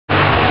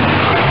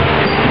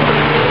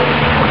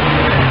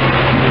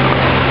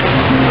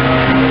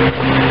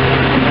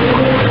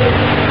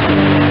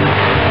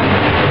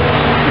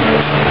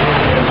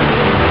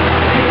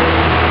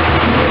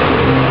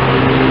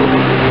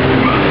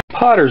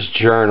Potter's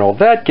Journal.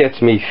 That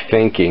gets me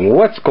thinking,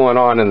 what's going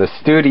on in the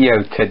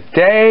studio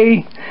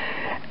today?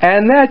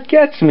 And that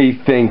gets me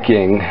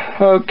thinking,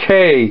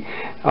 okay,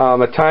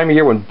 a time of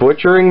year when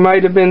butchering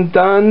might have been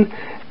done,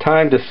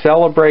 time to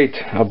celebrate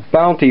a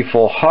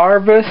bountiful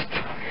harvest.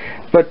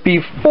 But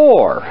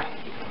before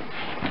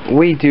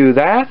we do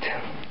that,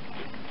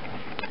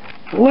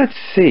 let's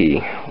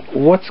see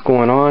what's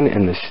going on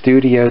in the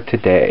studio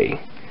today.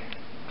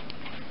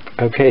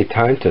 Okay,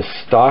 time to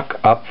stock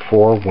up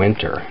for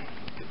winter.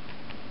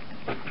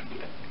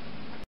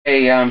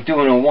 Hey, I'm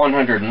doing a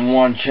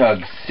 101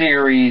 jug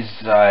series.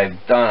 I've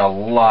done a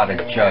lot of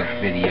jug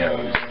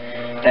videos,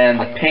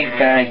 and the pig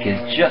bank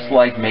is just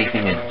like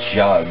making a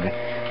jug.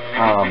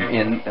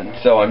 And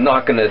so I'm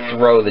not going to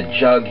throw the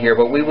jug here,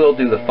 but we will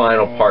do the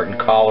final part and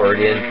collar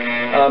it in.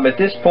 At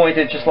this point,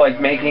 it's just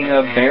like making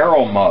a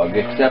barrel mug,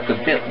 except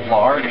a bit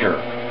larger.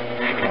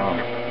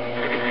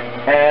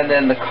 And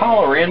then the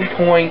collar in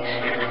point,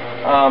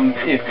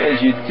 as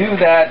you do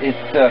that, if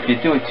you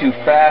do it too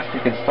fast,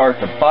 it can start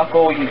to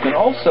buckle. You can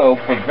also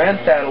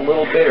prevent that a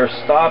little bit or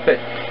stop it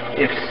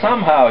if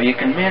somehow you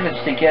can manage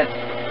to get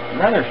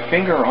another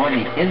finger on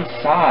the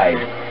inside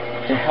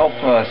to help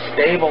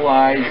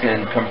stabilize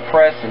and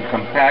compress and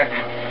compact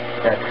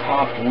that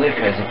top lip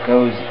as it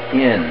goes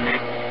in.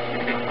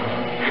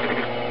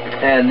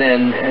 And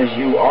then as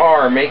you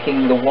are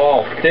making the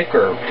wall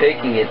thicker,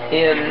 taking it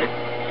in,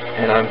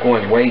 and I'm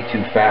going way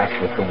too fast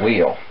with the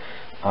wheel.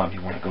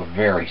 You want to go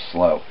very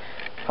slow.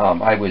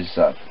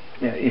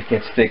 It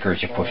gets thicker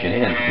as you push it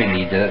in. You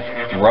need to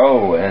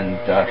throw and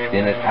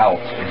thin it out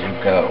as you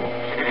go.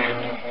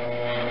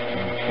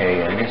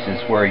 Okay, and this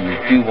is where you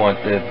do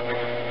want the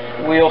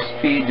wheel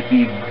speed to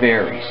be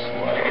very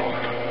slow.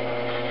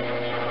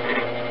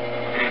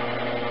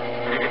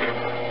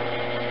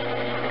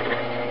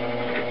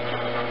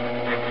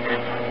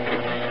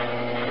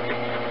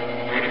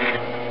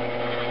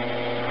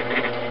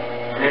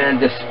 And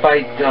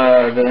despite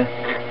the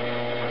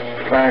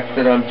fact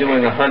that I'm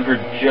doing 100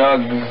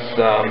 jugs,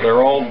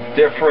 they're all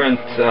different.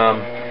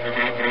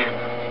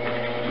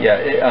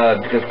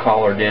 The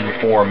collared in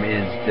form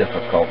is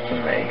difficult to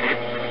make.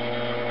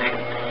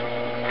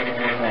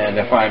 And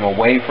if I'm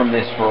away from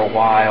this for a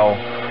while,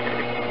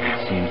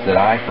 it seems that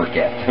I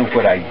forget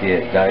what I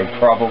did. I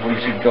probably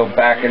should go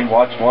back and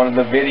watch one of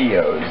the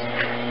videos.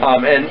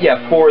 And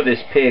yeah, for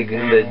this pig,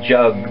 the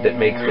jug that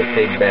makes the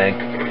pig bank,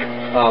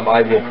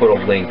 I will put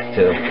a link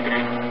to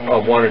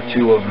one or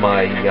two of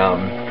my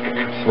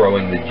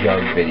throwing the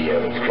jug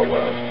videos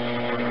below.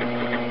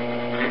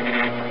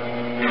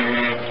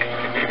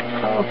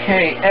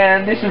 Okay,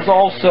 and this is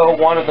also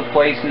one of the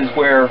places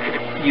where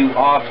you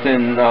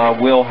often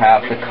will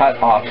have to cut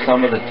off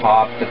some of the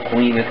top to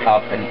clean it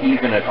up and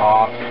even it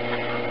off.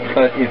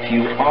 But if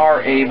you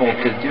are able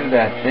to do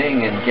that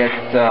thing and get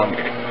a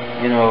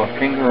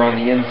finger on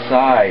the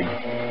inside,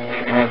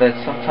 that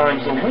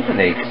sometimes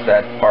eliminates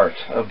that part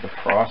of the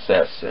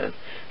process, and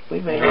we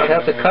may not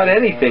have to cut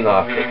anything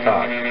off the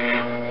top.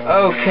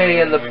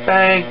 Okay, and the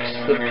banks,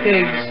 the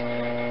pigs,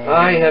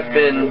 I have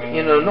been,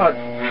 not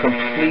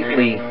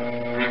completely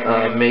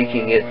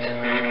making it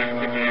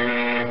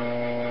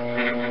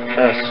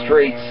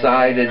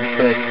straight-sided,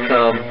 but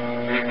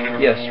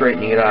yeah,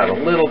 straightening it out a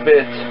little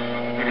bit,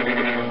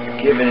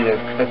 giving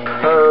a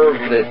curve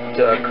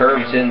that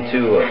curves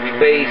into a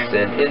face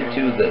and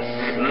into the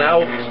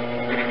snout.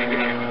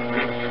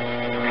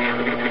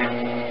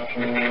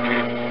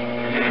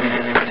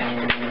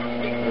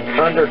 An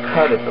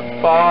undercut at the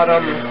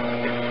bottom.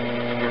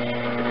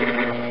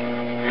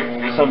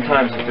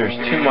 Sometimes if there's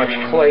too much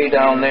clay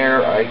down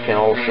there, I can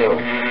also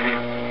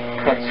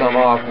cut some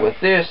off with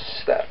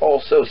this. That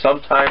also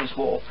sometimes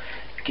will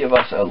give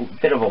us a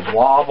bit of a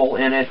wobble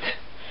in it,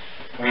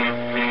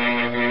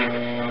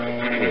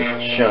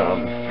 which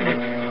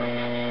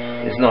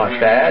is not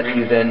bad.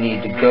 You then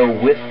need to go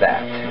with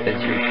that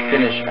as you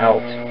finish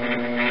out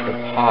the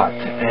pot.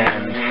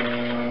 And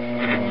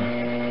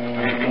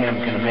I am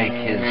going to make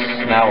his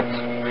snout,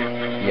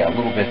 a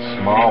little bit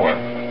smaller.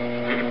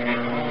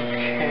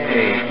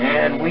 Okay,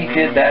 and we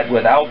did that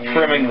without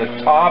trimming the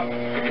top.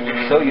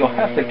 So you'll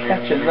have to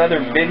catch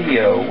another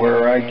video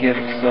where I give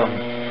some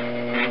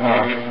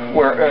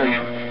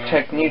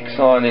techniques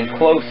on in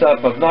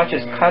close-up of not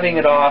just cutting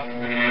it off,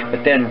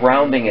 but then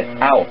rounding it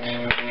out,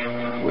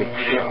 which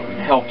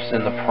helps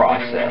in the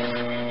process.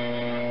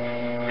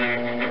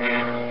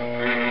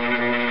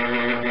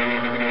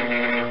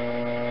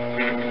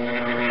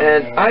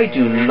 And I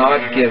do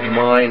not give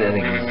mine an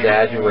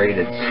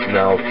exaggerated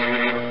snout.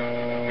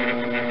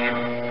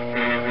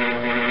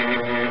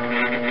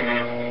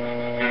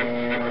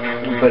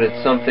 But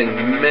it's something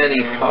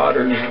many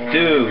potters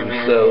do,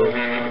 so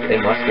they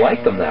must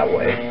like them that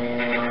way.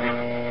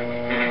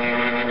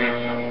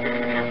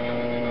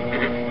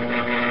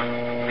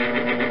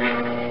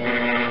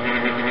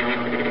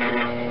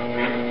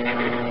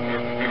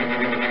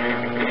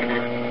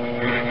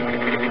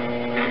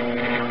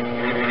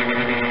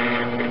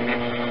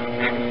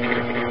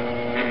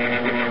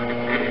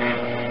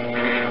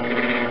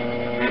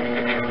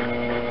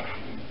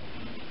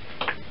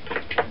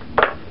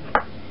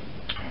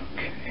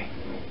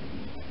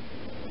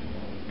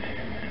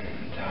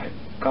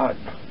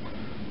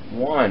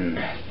 one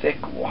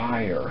thick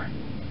wire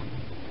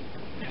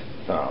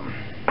with some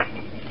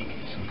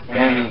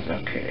bends.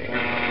 Okay.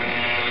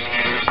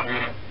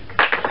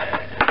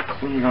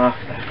 Clean off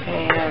the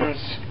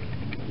hands.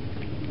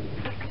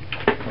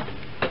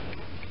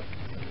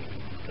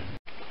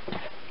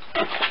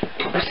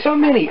 There's so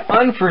many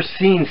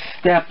unforeseen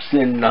steps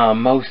in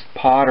most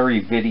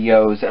pottery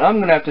videos, and I'm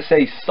going to have to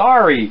say,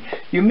 sorry,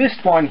 you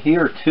missed one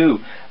here too.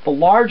 The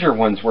larger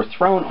ones were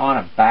thrown on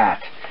a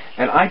bat,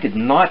 and I did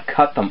not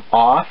cut them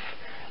off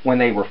when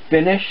they were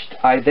finished.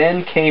 I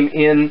then came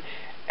in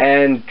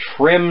and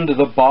trimmed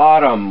the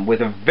bottom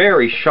with a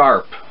very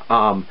sharp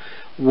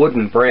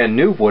brand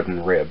new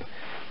wooden rib,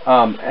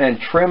 and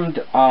trimmed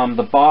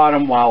the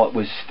bottom while it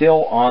was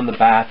still on the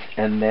bat,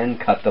 and then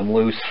cut them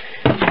loose.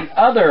 The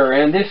other,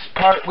 and this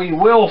part we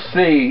will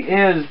see,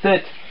 is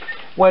that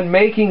when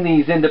making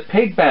these into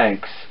pig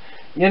banks,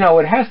 you know,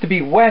 it has to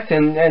be wet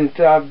and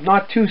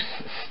not too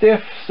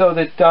stiff, so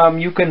that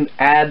you can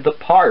add the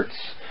parts,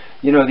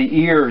 you know, the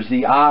ears,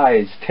 the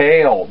eyes,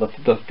 tail,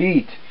 the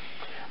feet.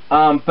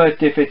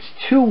 But if it's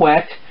too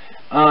wet,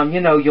 you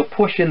know, you'll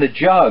push in the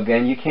jug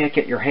and you can't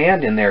get your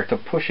hand in there to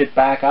push it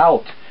back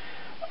out.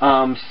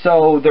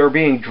 So they're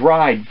being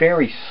dried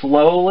very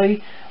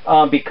slowly.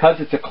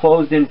 Because it's a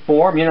closed-in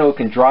form, you know, it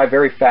can dry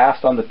very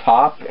fast on the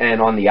top and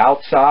on the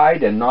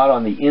outside and not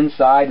on the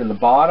inside and the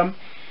bottom.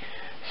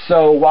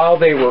 So while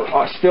they were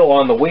still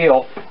on the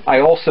wheel,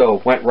 I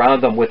also went around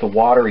them with a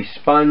watery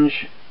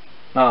sponge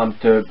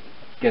to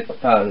get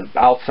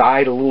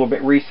outside a little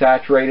bit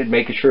resaturated,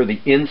 making sure the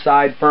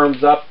inside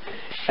firms up.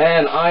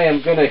 And I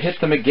am going to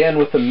hit them again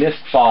with a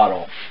mist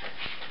bottle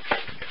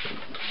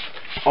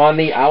on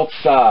the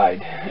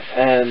outside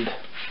and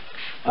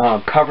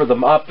cover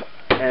them up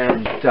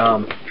and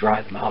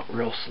dry them out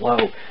real slow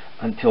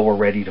until we're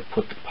ready to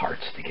put the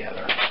parts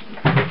together.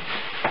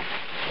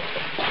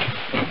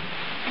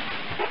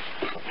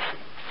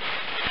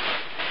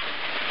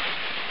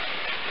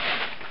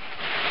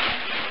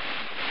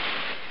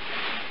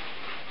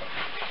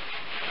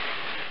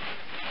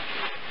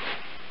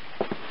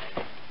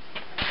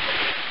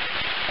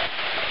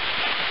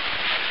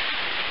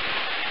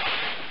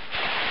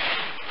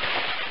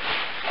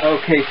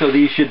 Okay, so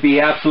these should be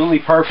absolutely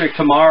perfect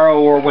tomorrow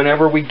or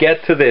whenever we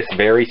get to this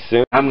very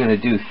soon. I'm going to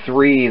do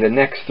the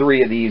next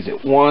three of these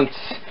at once.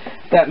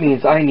 That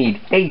means I need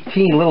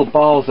 18 little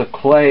balls of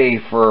clay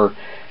for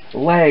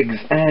legs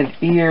and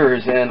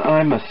ears, and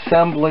I'm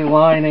assembly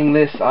lining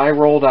this. I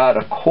rolled out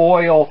a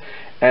coil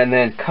and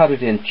then cut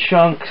it in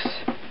chunks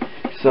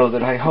so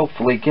that I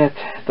hopefully get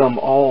them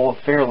all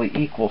fairly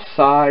equal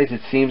size.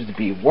 It seems to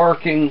be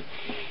working.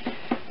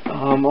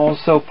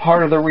 Also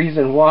part of the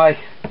reason why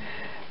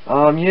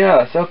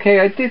yes,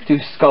 okay, I did do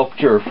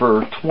sculpture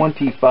for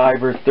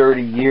 25 or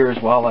 30 years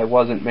while I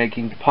wasn't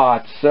making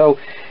pots, so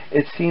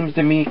it seems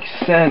to make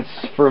sense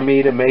for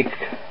me to make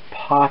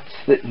pots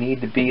that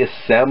need to be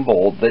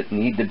assembled, that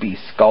need to be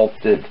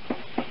sculpted,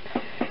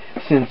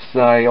 since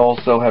I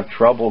also have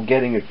trouble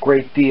getting a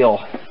great deal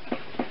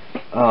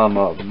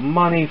of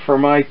money for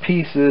my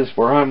pieces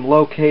where I'm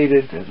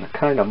located and the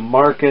kind of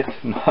market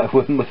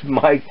with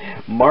my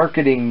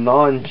marketing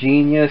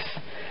non-genius.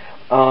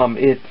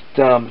 It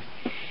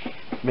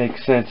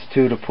makes sense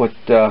too to put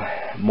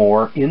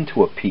more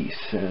into a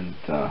piece, and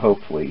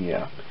hopefully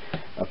a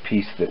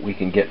piece that we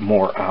can get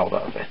more out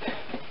of it.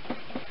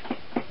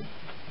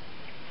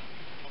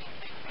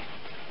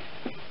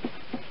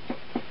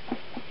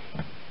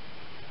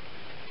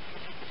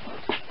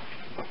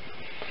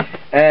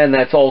 And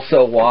that's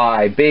also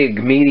why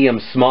big, medium,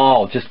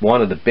 small, just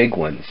one of the big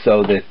ones,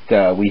 so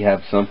that we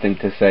have something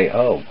to say,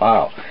 oh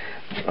wow,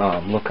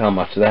 look how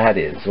much that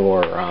is,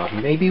 or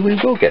maybe we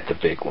will get the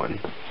big one.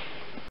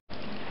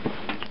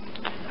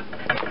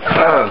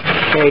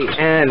 Okay,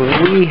 and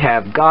we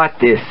have got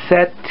this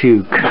set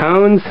to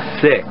cone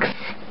 6.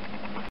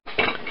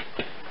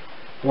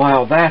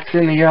 While that's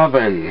in the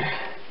oven,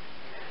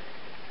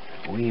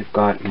 we've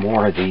got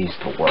more of these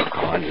to work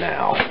on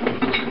now.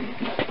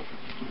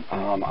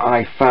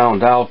 I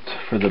found out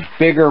for the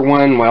bigger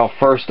one, well,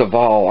 first of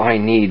all, I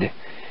need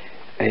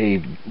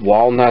a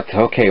walnut,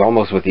 okay,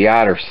 almost with the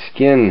outer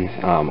skin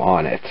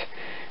on it.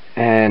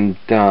 And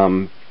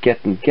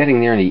getting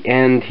near the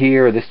end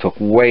here, this took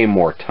way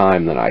more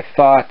time than I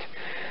thought.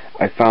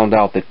 I found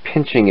out that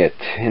pinching it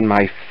in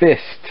my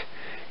fist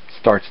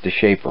starts to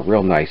shape a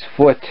real nice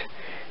foot,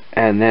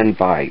 and then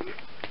by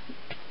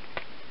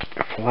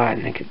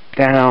flattening it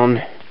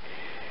down,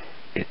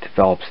 it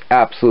develops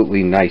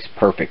absolutely nice,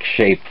 perfect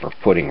shape for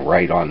putting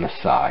right on the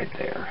side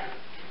there.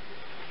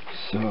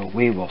 So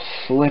we will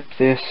slip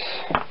this.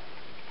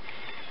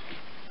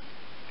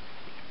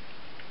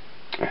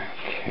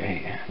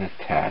 Okay, and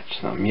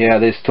attach them. Yeah,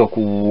 this took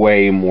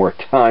way more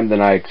time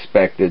than I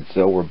expected,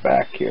 so we're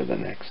back here the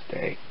next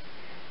day.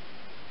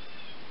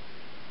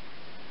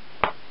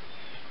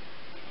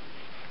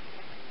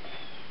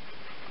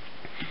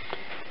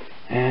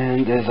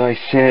 And as I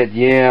said,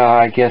 yeah,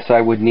 I guess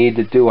I would need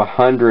to do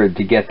 100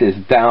 to get this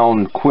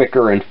down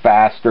quicker and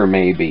faster,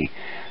 maybe.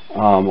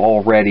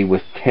 Already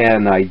with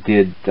 10, I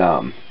did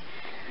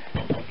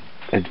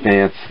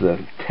advance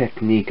the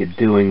technique of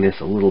doing this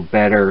a little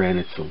better, and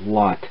it's a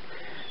lot.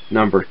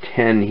 Number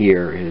 10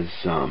 here is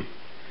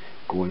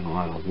going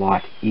on a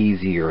lot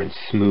easier and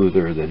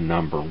smoother than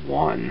number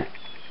 1.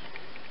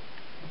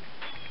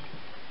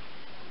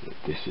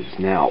 This is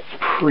now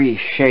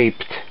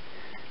pre-shaped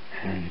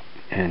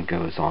and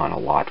goes on a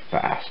lot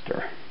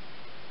faster.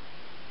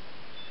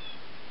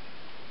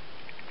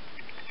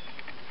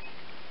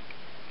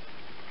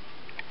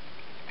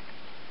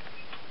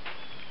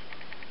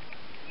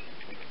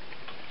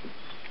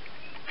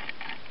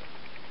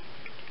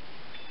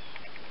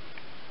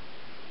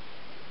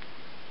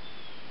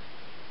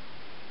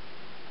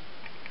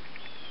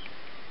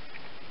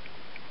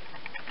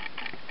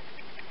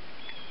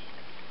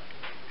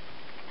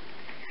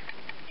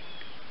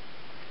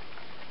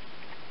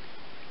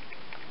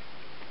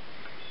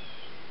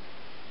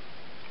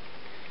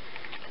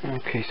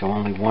 Okay, so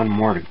only one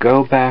more to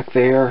go back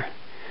there.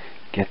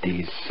 Get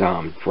these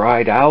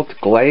dried out,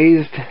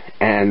 glazed,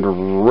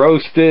 and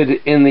roasted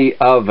in the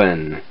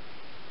oven.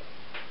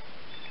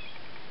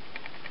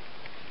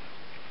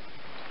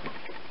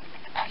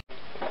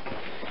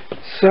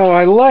 So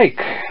I like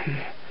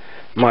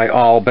my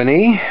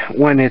Albany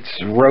when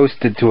it's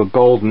roasted to a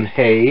golden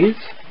haze.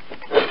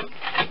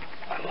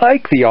 I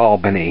like the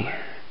Albany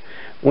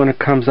when it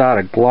comes out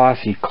a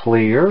glossy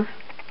clear.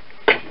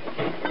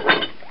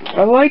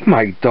 I like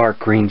my dark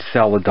green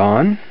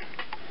Celadon.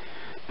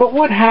 But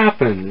what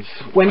happens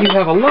when you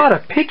have a lot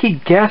of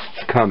picky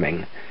guests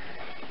coming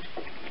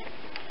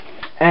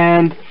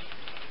and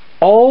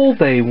all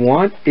they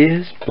want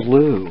is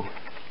blue?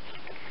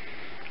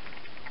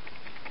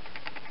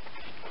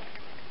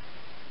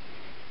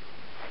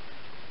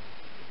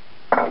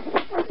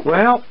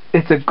 Well,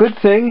 it's a good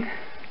thing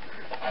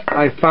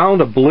I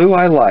found a blue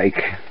I like.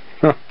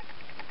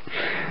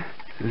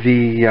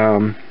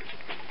 The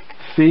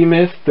Sea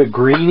Mist, the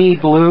greeny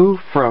blue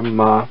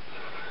from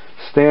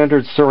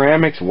Standard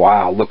Ceramics.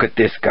 Wow, look at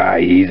this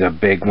guy. He's a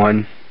big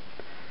one.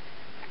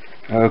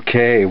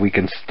 Okay, we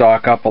can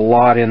stock up a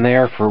lot in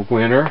there for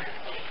winter.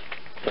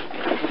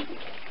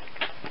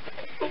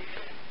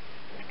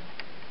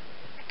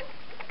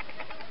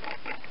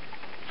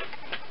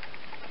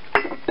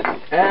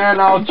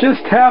 And I'll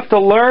just have to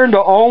learn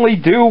to only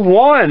do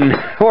 1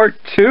 or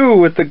 2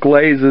 with the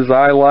glazes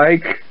I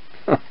like.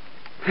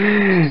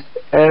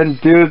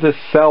 And do the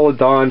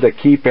Celadon to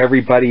keep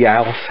everybody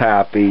else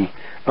happy.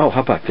 Oh,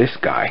 how about this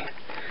guy?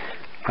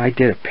 I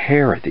did a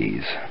pair of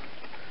these.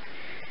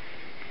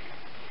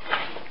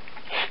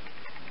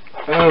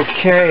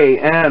 Okay,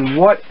 and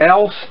what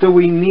else do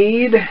we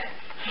need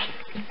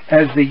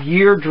as the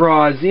year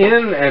draws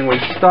in and we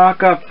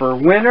stock up for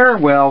winter?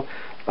 Well,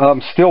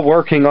 I'm still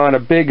working on a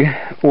big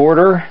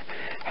order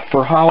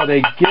for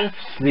holiday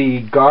gifts,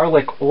 the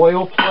garlic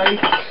oil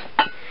plates.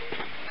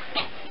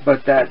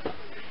 But that,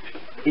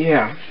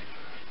 yeah,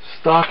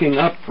 stocking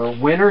up for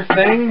winter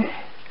thing.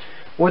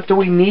 What do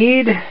we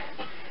need?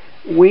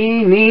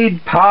 We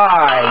need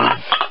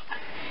pies.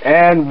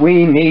 And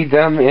we need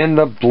them in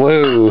the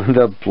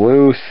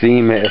blue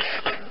Sea Mist.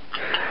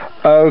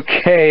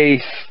 Okay,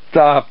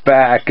 stop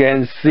back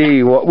and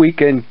see what we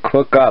can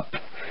cook up.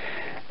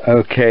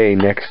 Okay,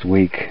 next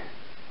week.